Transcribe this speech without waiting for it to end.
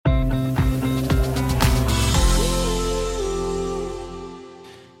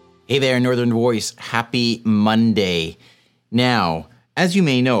Hey there, Northern Voice. Happy Monday. Now, as you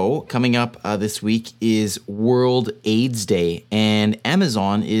may know, coming up this week is World AIDS Day, and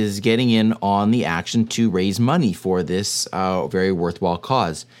Amazon is getting in on the action to raise money for this very worthwhile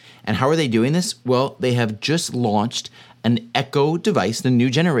cause. And how are they doing this? Well, they have just launched an Echo device, the new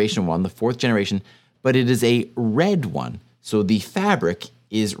generation one, the fourth generation, but it is a red one. So the fabric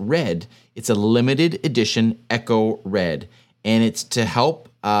is red. It's a limited edition Echo Red, and it's to help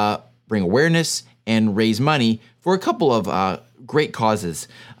bring awareness and raise money for a couple of great causes.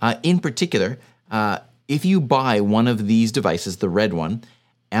 In particular, if you buy one of these devices, the red one,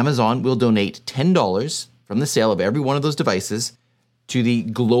 Amazon will donate $10 from the sale of every one of those devices to the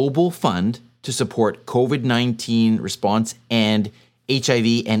Global Fund to support COVID-19 response and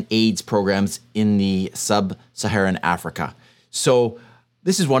HIV and AIDS programs in the sub-Saharan Africa. So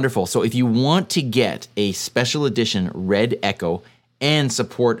this is wonderful. So if you want to get a special edition Red Echo and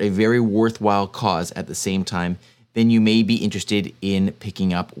support a very worthwhile cause at the same time, then you may be interested in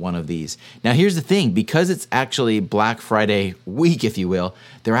picking up one of these. Now, here's the thing. Because it's actually Black Friday week, if you will,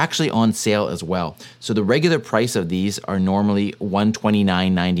 they're actually on sale as well. So the regular price of these are normally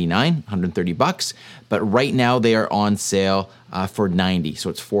 $129.99, $130, but right now they are on sale for $90, so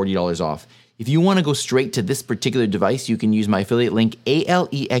it's $40 off. If you want to go straight to this particular device, you can use my affiliate link,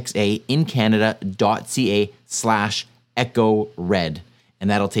 alexaincanada.ca/Echo Red. And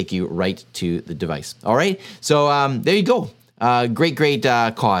that'll take you right to the device. All right. So there you go. Great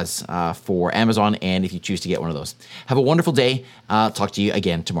cause for Amazon. And if you choose to get one of those, have a wonderful day. Talk to you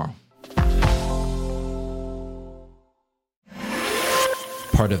again tomorrow.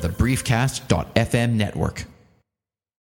 Part of the Briefcast.fm network.